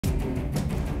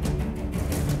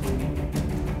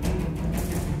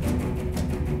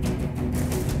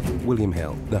William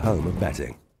Hill, the home of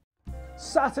betting.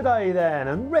 Saturday then,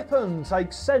 and Ripon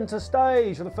takes centre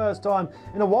stage for the first time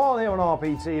in a while here on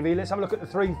RPTV. Let's have a look at the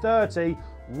 3:30,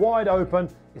 wide open.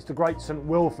 It's the Great St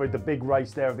Wilfrid, the big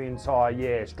race there of the entire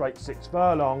year, straight 6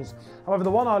 furlongs. However, the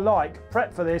one I like,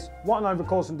 prep for this, won over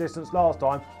course and distance last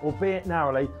time, albeit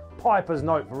narrowly, Piper's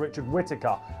Note for Richard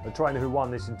Whittaker, a trainer who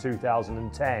won this in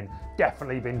 2010.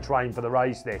 Definitely been trained for the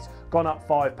race this. Gone up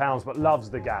 £5 but loves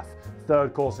the gaff.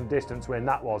 Third course and distance win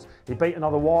that was. He beat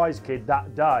another wise kid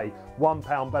that day.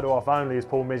 £1 better off only as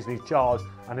Paul Misley's charged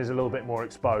and is a little bit more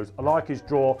exposed. I like his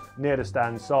draw near the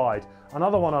stand side.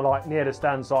 Another one I like near the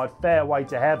stand side, Fairway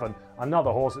to Heaven.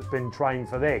 Another horse that's been trained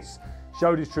for this.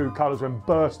 Showed his true colours when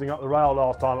bursting up the rail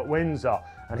last time at Windsor,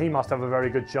 and he must have a very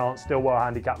good chance, still well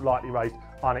handicapped, lightly raced,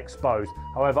 unexposed.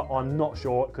 However, I'm not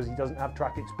sure, because he doesn't have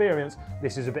track experience,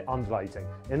 this is a bit undulating.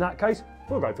 In that case,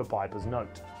 we'll go for Piper's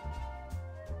Note.